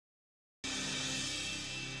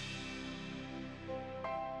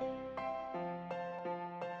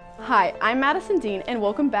Hi, I'm Madison Dean, and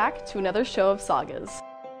welcome back to another show of Sagas.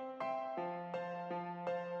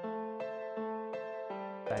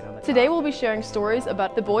 Today we'll be sharing stories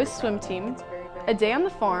about the boys' swim team, a day on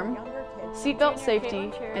the farm, seatbelt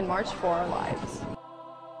safety, and March for Our Lives.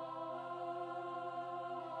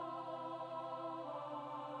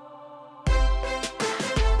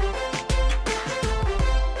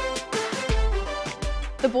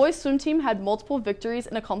 The boys' swim team had multiple victories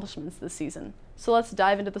and accomplishments this season, so let's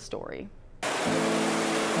dive into the story.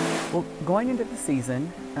 Well, going into the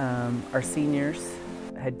season, our seniors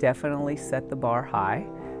had definitely set the bar high.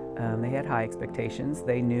 They had high expectations.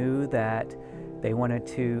 They knew that they wanted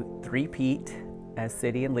to three-peat as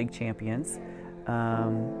city and league champions,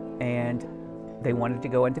 and they wanted to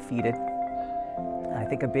go undefeated. I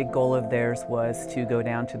think a big goal of theirs was to go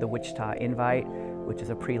down to the Wichita Invite, which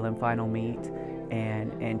is a prelim final meet,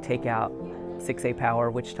 and take out 6A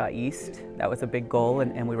Power Wichita East. That was a big goal,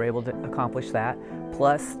 and we were able to accomplish that,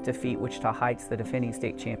 plus defeat Wichita Heights, the defending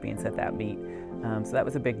state champions at that meet. So that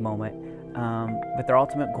was a big moment. But their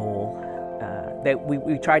ultimate goal,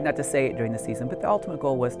 we tried not to say it during the season, but the ultimate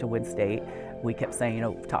goal was to win state. We kept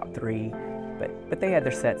saying, top three, but they had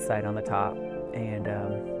their set sight on the top, and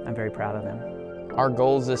I'm very proud of them. Our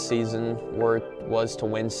goals this season was to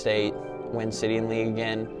win state, win city and league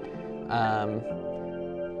again.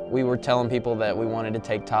 We were telling people that we wanted to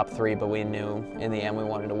take top three, but we knew in the end we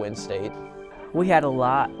wanted to win state. We had a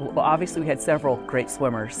lot, well, obviously we had several great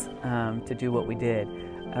swimmers to do what we did.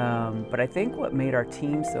 But I think what made our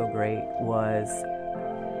team so great was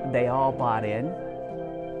they all bought in.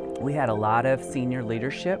 We had a lot of senior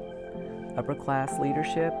leadership, upper class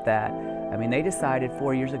leadership that, they decided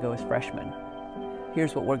 4 years ago as freshmen,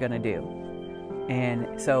 here's what we're gonna do.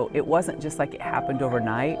 And so it wasn't just like it happened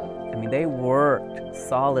overnight. They worked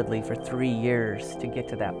solidly for 3 years to get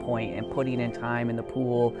to that point, and putting in time in the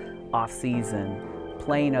pool, off season,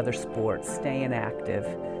 playing other sports, staying active.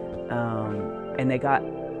 And they got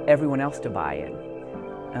everyone else to buy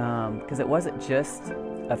in. Because it wasn't just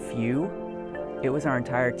a few, it was our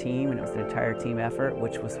entire team, and it was an entire team effort,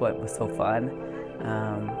 which was what was so fun.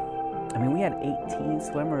 We had 18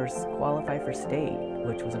 swimmers qualify for state,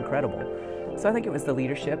 which was incredible. So I think it was the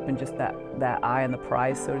leadership and just that eye on the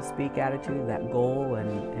prize, so to speak, attitude, that goal,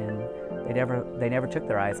 and they never took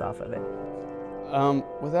their eyes off of it.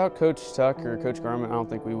 Without Coach Tuck or Coach Garment, I don't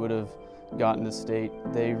think we would have gotten to state.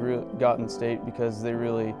 They got in state because they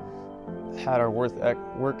really had our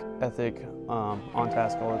work ethic on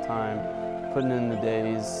task all the time, putting in the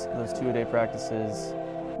days, those 2-a-day practices,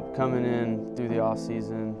 coming in through the off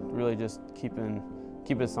season, really just keeping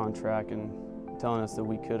us on track and telling us that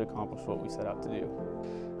we could accomplish what we set out to do.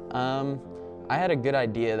 I had a good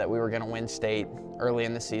idea that we were going to win state early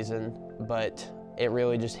in the season, but it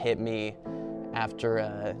really just hit me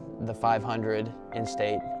after the 500 in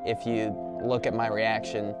state. If you look at my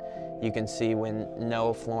reaction, you can see when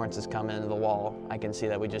Noah Florence is coming into the wall, I can see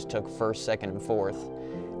that we just took first, second, and fourth,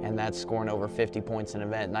 and that's scoring over 50 points an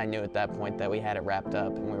event, and I knew at that point that we had it wrapped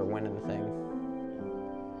up and we were winning the thing.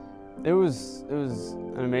 It was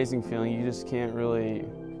an amazing feeling. You just can't really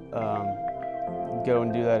go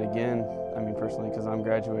and do that again, personally, because I'm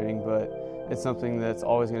graduating, but it's something that's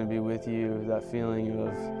always going to be with you, that feeling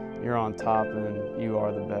of you're on top and you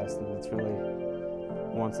are the best, and it's really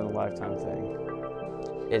once in a lifetime thing.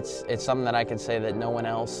 It's something that I can say that no one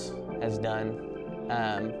else has done,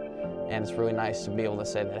 and it's really nice to be able to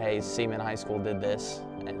say that, hey, Seaman High School did this,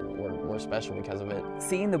 and we're special because of it.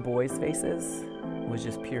 Seeing the boys' faces was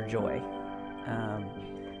just pure joy.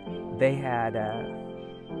 They had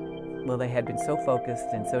been so focused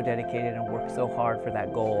and so dedicated and worked so hard for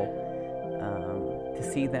that goal. To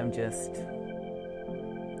see them just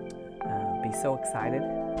be so excited,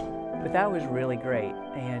 but that was really great.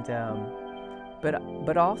 And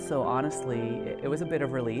but also, honestly, it was a bit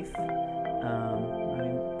of relief.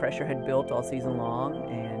 Pressure had built all season long,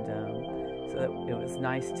 and so it was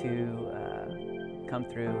nice to come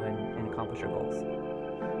through and accomplish our goals.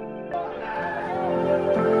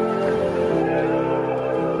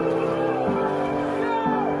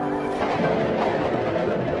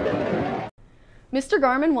 Mr.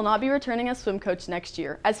 Garman will not be returning as swim coach next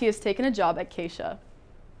year, as he has taken a job at Keisha.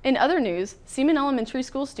 In other news, Seaman Elementary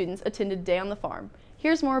School students attended Day on the Farm.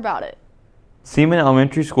 Here's more about it. Seaman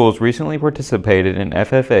Elementary Schools recently participated in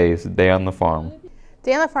FFA's Day on the Farm.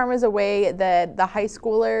 Day on the Farm is a way that the high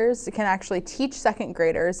schoolers can actually teach second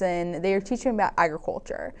graders, and they are teaching about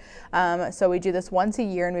agriculture. So we do this once a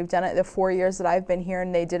year, and we've done it the 4 years that I've been here,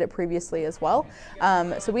 and they did it previously as well.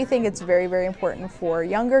 So we think it's very, very important for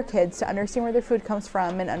younger kids to understand where their food comes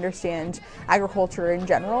from and understand agriculture in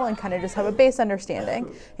general, and kind of just have a base understanding.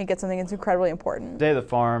 I think it's something that's incredibly important. Day of the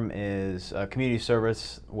Farm is a community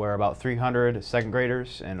service where about 300 second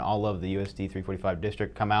graders in all of the USD 345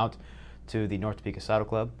 district come out to the North Topeka Saddle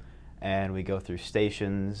Club, and we go through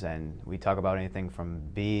stations and we talk about anything from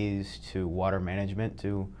bees to water management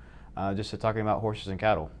to just talking about horses and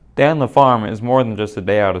cattle. Day on the Farm is more than just a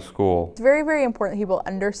day out of school. It's very, very important that people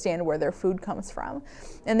understand where their food comes from,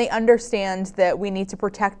 and they understand that we need to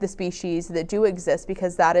protect the species that do exist,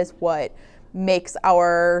 because that is what makes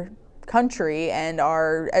our country and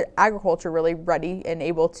our agriculture really ready and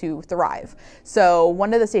able to thrive. So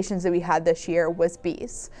one of the stations that we had this year was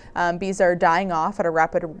bees. Bees are dying off at a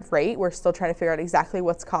rapid rate. We're still trying to figure out exactly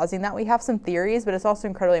what's causing that. We have some theories, but it's also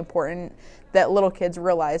incredibly important that little kids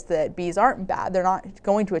realize that bees aren't bad. They're not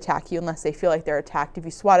going to attack you unless they feel like they're attacked. If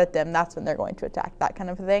you swat at them, that's when they're going to attack, that kind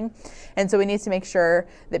of a thing. And so we need to make sure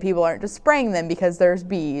that people aren't just spraying them because there's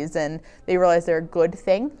bees, and they realize they're a good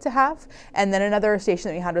thing to have. And then another station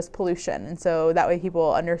that we had was pollution. And so that way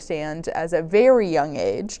people understand as a very young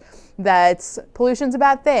age that pollution's a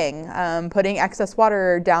bad thing. Putting excess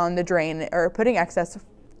water down the drain, or putting excess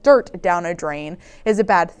dirt down a drain, is a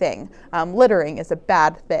bad thing. Littering is a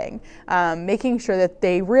bad thing. Making sure that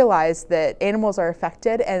they realize that animals are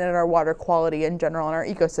affected, and that our water quality in general and our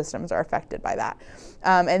ecosystems are affected by that.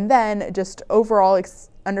 And then just overall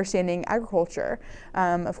understanding agriculture.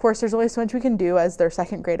 Of course, there's only so much we can do as their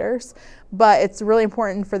second graders, but it's really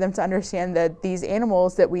important for them to understand that these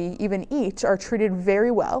animals that we even eat are treated very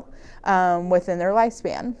well within their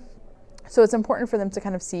lifespan. So it's important for them to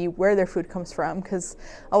kind of see where their food comes from, because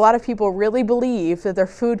a lot of people really believe that their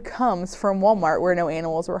food comes from Walmart where no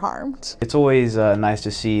animals were harmed. It's always nice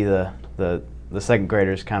to see the second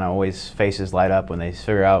graders kind of always faces light up when they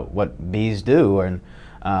figure out what bees do. And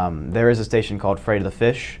there is a station called Afraid of the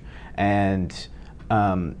Fish, and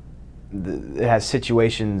it has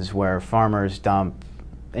situations where farmers dump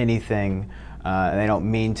anything, and they don't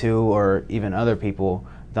mean to, or even other people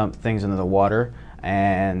dump things into the water,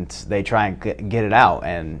 and they try and get it out,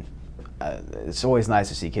 and it's always nice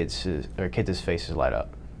to see kids' faces light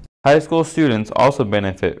up. High school students also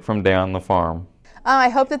benefit from Day on the Farm. I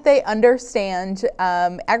hope that they understand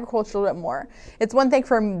agriculture a little bit more. It's one thing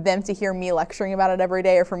for them to hear me lecturing about it every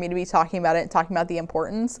day, or for me to be talking about it and talking about the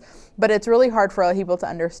importance, but it's really hard for other people to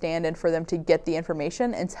understand and for them to get the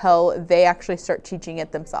information until they actually start teaching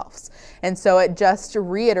it themselves. And so it just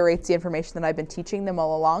reiterates the information that I've been teaching them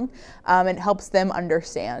all along, and helps them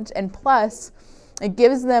understand. And plus, it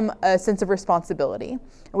gives them a sense of responsibility,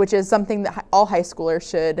 which is something that all high schoolers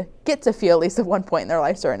should get to feel at least at one point in their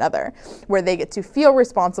lives or another, where they get to feel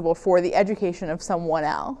responsible for the education of someone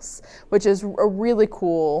else, which is a really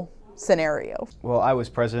cool scenario. Well, I was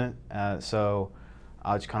president, so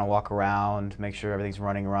I'll just kind of walk around, make sure everything's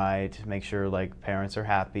running right, make sure like parents are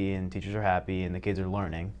happy and teachers are happy and the kids are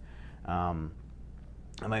learning. I mean,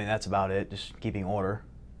 that's about it, just keeping order.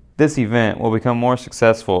 This event will become more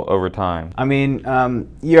successful over time. I mean,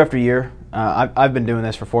 year after year, I've been doing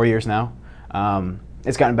this for 4 years now.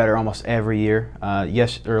 It's gotten better almost every year.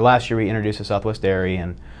 Last year we introduced the Southwest Dairy,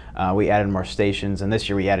 and we added more stations, and this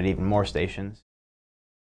year we added even more stations.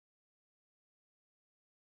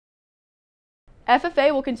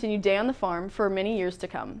 FFA will continue Day on the Farm for many years to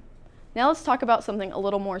come. Now let's talk about something a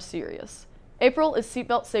little more serious. April is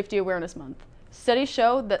Seatbelt Safety Awareness Month. Studies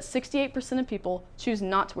show that 68% of people choose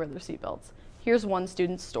not to wear their seatbelts. Here's one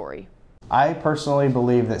student's story. I personally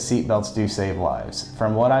believe that seatbelts do save lives.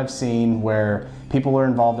 From what I've seen, where people were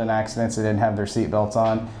involved in accidents that didn't have their seatbelts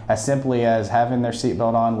on, as simply as having their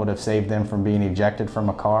seatbelt on would have saved them from being ejected from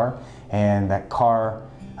a car, and that car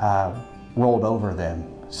rolled over them.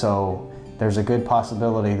 So there's a good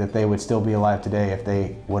possibility that they would still be alive today if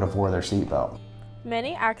they would have wore their seatbelt.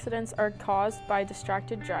 Many accidents are caused by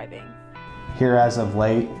distracted driving. Here as of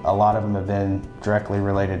late, a lot of them have been directly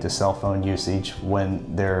related to cell phone usage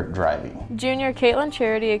when they're driving. Junior Caitlin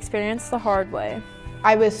Charity experienced the hard way.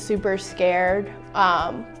 I was super scared,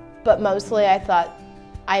 but mostly I thought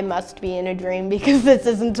I must be in a dream because this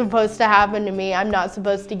isn't supposed to happen to me. I'm not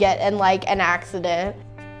supposed to get in like an accident.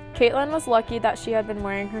 Caitlin was lucky that she had been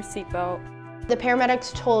wearing her seatbelt. The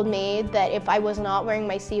paramedics told me that if I was not wearing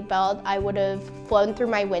my seatbelt, I would have flown through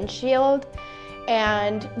my windshield,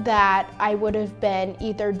 and that I would have been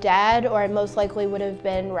either dead or I most likely would have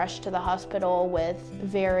been rushed to the hospital with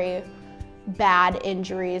very bad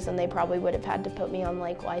injuries, and they probably would have had to put me on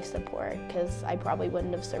like life support because I probably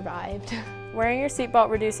wouldn't have survived. Wearing your seatbelt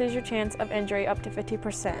reduces your chance of injury up to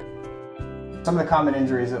 50%. Some of the common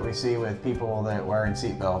injuries that we see with people that wearing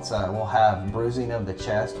seatbelts will have bruising of the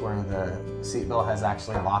chest where the seatbelt has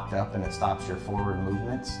actually locked up and it stops your forward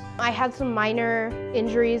movements. I had some minor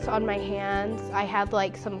injuries on my hands. I had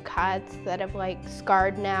like some cuts that have like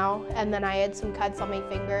scarred now, and then I had some cuts on my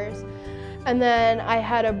fingers. And then I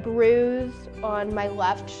had a bruise on my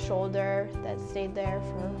left shoulder that stayed there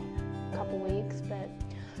for a couple weeks, but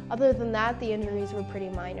other than that, the injuries were pretty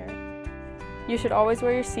minor. You should always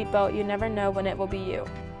wear your seatbelt. You never know when it will be you.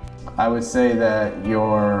 I would say that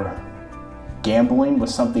you're gambling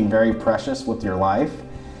with something very precious with your life,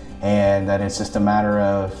 and that it's just a matter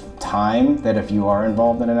of time that if you are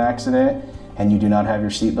involved in an accident and you do not have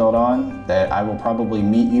your seatbelt on, that I will probably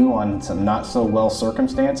meet you on some not so well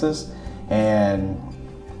circumstances, and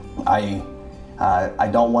I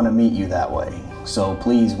don't want to meet you that way. So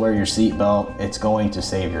please wear your seatbelt. It's going to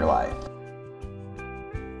save your life.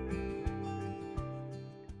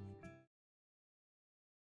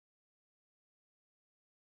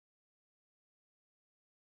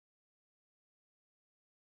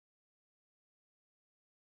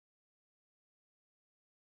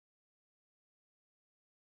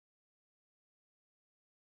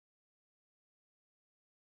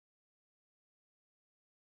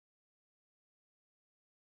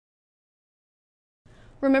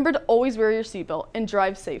 Remember to always wear your seatbelt and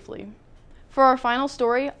drive safely. For our final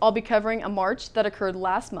story, I'll be covering a march that occurred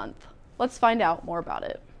last month. Let's find out more about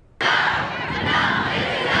it.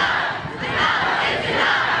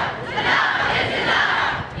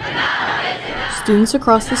 Students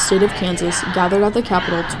across the state of Kansas gathered at the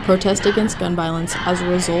Capitol to protest against gun violence as a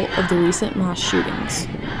result of the recent mass shootings.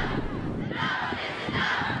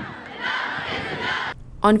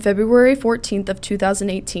 On February 14th of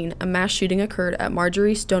 2018, a mass shooting occurred at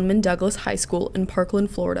Marjorie Stoneman Douglas High School in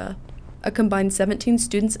Parkland, Florida. A combined 17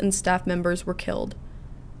 students and staff members were killed.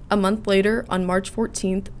 A month later, on March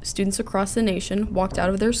 14th, students across the nation walked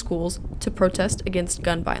out of their schools to protest against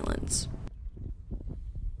gun violence.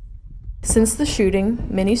 Since the shooting,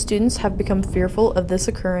 many students have become fearful of this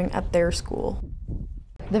occurring at their school.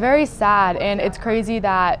 They're very sad, and it's crazy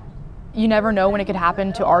that you never know when it could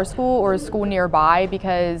happen to our school or a school nearby,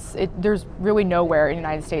 because there's really nowhere in the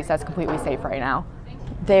United States that's completely safe right now.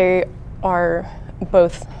 They are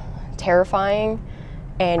both terrifying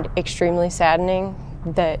and extremely saddening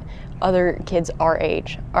that other kids our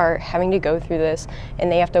age are having to go through this,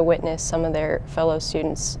 and they have to witness some of their fellow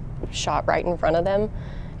students shot right in front of them,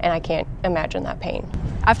 and I can't imagine that pain.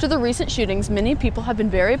 After the recent shootings, many people have been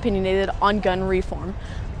very opinionated on gun reform.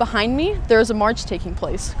 Behind me, there is a march taking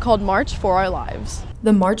place called March for Our Lives.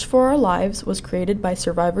 The March for Our Lives was created by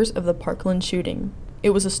survivors of the Parkland shooting. It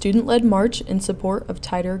was a student-led march in support of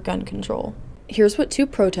tighter gun control. Here's what two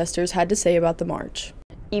protesters had to say about the march.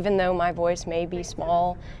 Even though my voice may be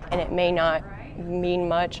small and it may not mean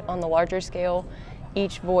much on the larger scale,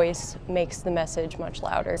 each voice makes the message much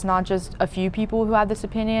louder. It's not just a few people who have this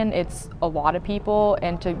opinion, it's a lot of people,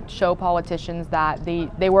 and to show politicians that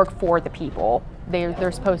they work for the people.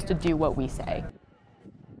 They're supposed to do what we say.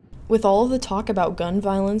 With all of the talk about gun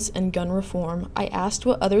violence and gun reform, I asked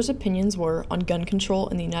what others' opinions were on gun control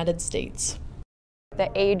in the United States. The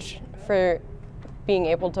age for being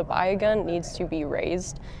able to buy a gun needs to be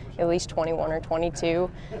raised, at least 21 or 22.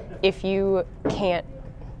 If you can't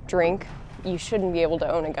drink, you shouldn't be able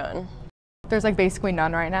to own a gun. There's like basically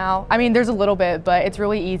none right now. I mean, there's a little bit, but it's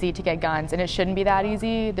really easy to get guns, and it shouldn't be that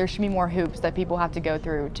easy. There should be more hoops that people have to go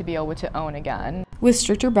through to be able to own a gun. With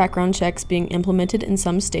stricter background checks being implemented in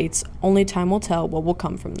some states, only time will tell what will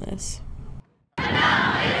come from this.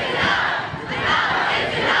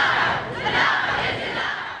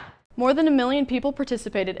 More than 1 million people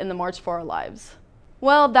participated in the March for Our Lives.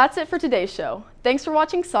 Well, that's it for today's show. Thanks for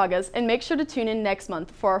watching Sagas, and make sure to tune in next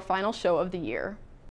month for our final show of the year.